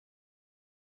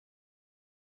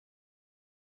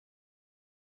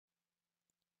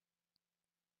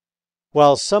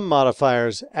While some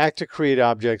modifiers act to create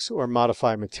objects or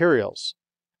modify materials,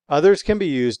 others can be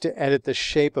used to edit the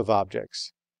shape of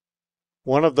objects.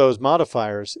 One of those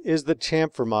modifiers is the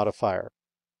Chamfer Modifier.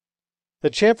 The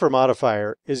Chamfer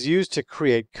Modifier is used to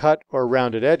create cut or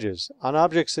rounded edges on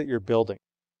objects that you're building.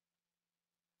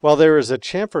 While there is a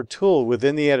chamfer tool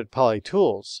within the Edit Poly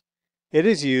tools, it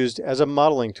is used as a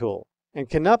modeling tool and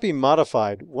cannot be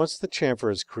modified once the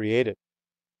chamfer is created.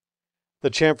 The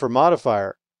Chamfer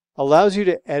Modifier allows you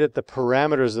to edit the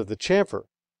parameters of the chamfer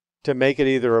to make it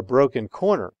either a broken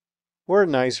corner or a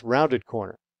nice rounded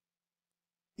corner.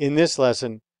 In this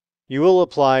lesson, you will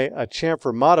apply a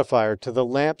Chamfer Modifier to the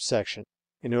lamp section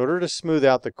in order to smooth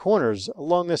out the corners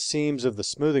along the seams of the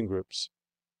smoothing groups.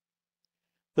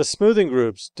 The smoothing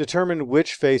groups determine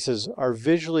which faces are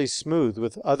visually smooth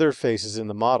with other faces in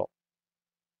the model.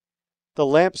 The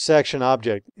lamp section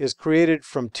object is created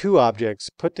from two objects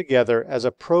put together as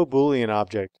a pro-Boolean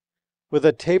object with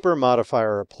a taper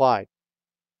modifier applied.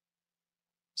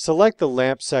 Select the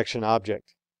lamp section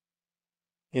object.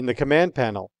 In the command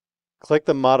panel, click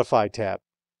the Modify tab.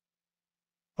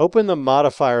 Open the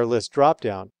Modifier List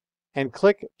dropdown and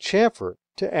click Chamfer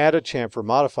to add a chamfer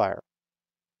modifier.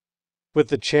 With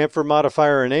the chamfer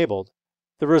modifier enabled,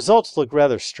 the results look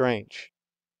rather strange.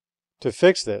 To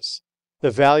fix this,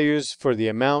 the values for the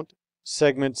amount,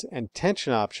 segments, and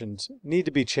tension options need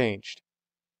to be changed.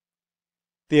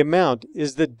 The amount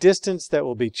is the distance that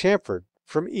will be chamfered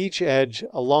from each edge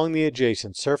along the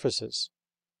adjacent surfaces.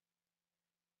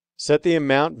 Set the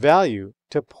amount value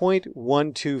to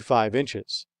 0.125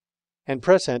 inches and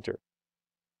press Enter.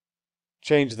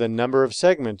 Change the number of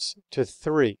segments to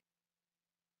 3.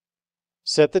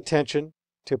 Set the tension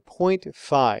to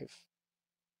 0.5.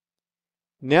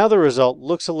 Now the result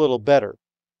looks a little better,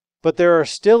 but there are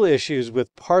still issues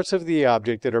with parts of the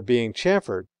object that are being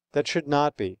chamfered that should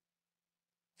not be.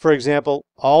 For example,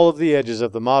 all of the edges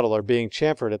of the model are being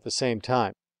chamfered at the same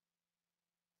time.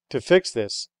 To fix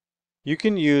this, you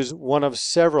can use one of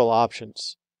several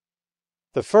options.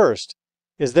 The first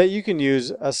is that you can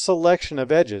use a selection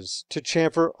of edges to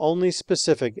chamfer only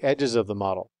specific edges of the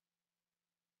model.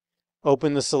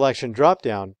 Open the Selection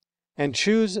dropdown and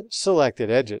choose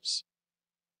Selected Edges.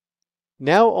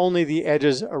 Now only the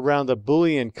edges around the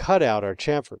Boolean cutout are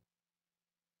chamfered.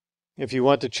 If you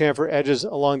want to chamfer edges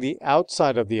along the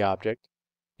outside of the object,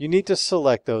 you need to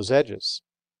select those edges.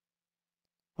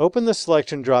 Open the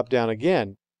Selection dropdown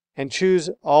again and choose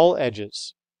All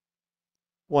Edges.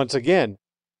 Once again,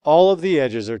 all of the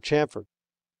edges are chamfered.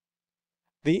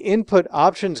 The Input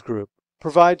Options group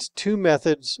provides two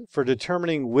methods for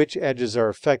determining which edges are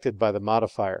affected by the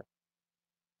modifier.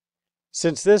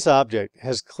 Since this object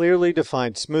has clearly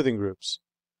defined smoothing groups,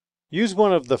 use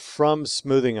one of the From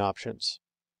Smoothing options.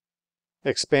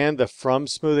 Expand the From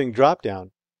Smoothing dropdown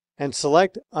and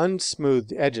select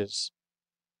Unsmoothed Edges.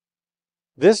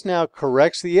 This now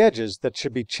corrects the edges that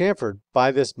should be chamfered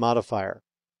by this modifier.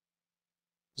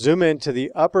 Zoom in to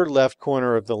the upper left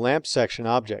corner of the lamp section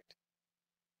object.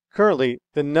 Currently,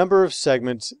 the number of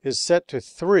segments is set to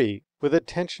 3 with a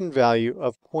tension value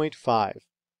of 0.5.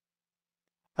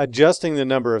 Adjusting the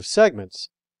number of segments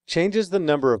changes the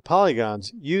number of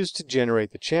polygons used to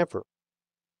generate the chamfer.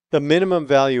 The minimum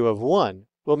value of 1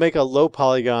 will make a low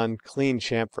polygon clean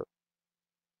chamfer.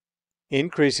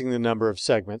 Increasing the number of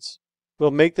segments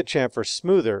will make the chamfer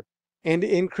smoother and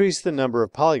increase the number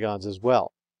of polygons as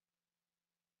well.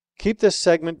 Keep the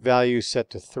segment value set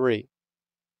to 3.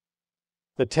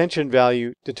 The tension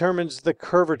value determines the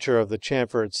curvature of the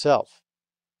chamfer itself.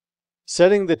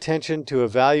 Setting the tension to a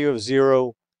value of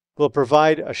 0 will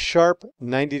provide a sharp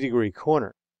 90-degree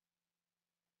corner.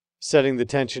 Setting the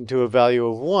tension to a value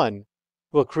of 1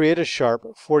 will create a sharp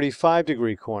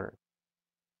 45-degree corner.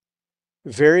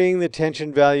 Varying the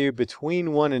tension value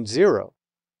between 1 and 0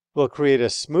 will create a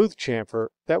smooth chamfer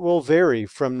that will vary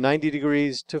from 90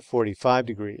 degrees to 45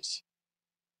 degrees.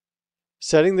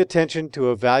 Setting the tension to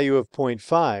a value of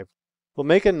 0.5 will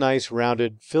make a nice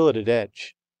rounded filleted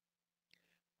edge.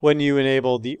 When you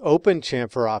enable the Open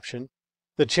Chamfer option,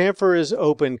 the chamfer is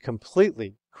open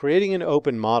completely, creating an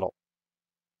open model.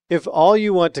 If all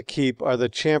you want to keep are the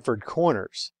chamfered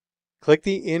corners, click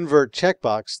the Invert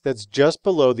checkbox that's just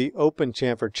below the Open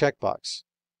Chamfer checkbox.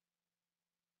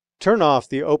 Turn off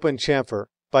the Open Chamfer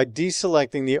by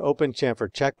deselecting the Open Chamfer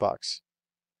checkbox.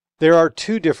 There are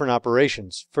two different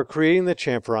operations for creating the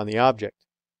chamfer on the object.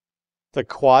 The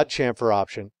Quad Chamfer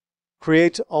option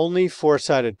creates only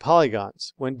four-sided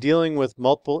polygons when dealing with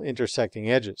multiple intersecting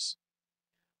edges.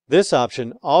 This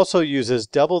option also uses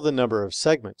double the number of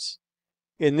segments.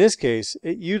 In this case,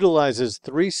 it utilizes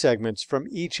 3 segments from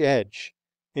each edge,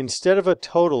 instead of a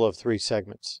total of 3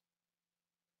 segments.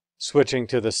 Switching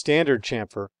to the standard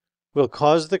chamfer will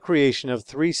cause the creation of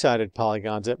three-sided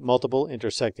polygons at multiple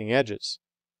intersecting edges.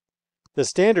 The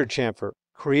standard chamfer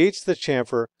creates the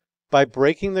chamfer by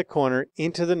breaking the corner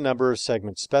into the number of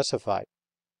segments specified.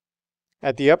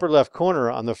 At the upper left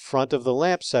corner on the front of the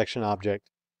lamp section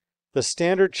object, the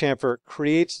standard chamfer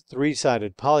creates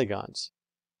three-sided polygons.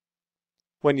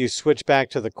 When you switch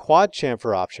back to the Quad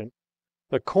Chamfer option,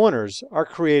 the corners are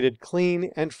created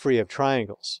clean and free of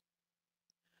triangles.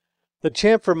 The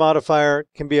Chamfer Modifier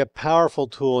can be a powerful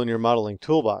tool in your modeling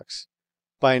toolbox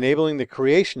by enabling the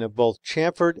creation of both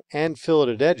chamfered and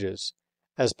filleted edges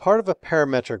as part of a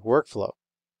parametric workflow.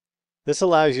 This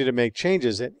allows you to make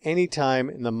changes at any time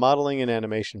in the modeling and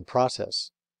animation process.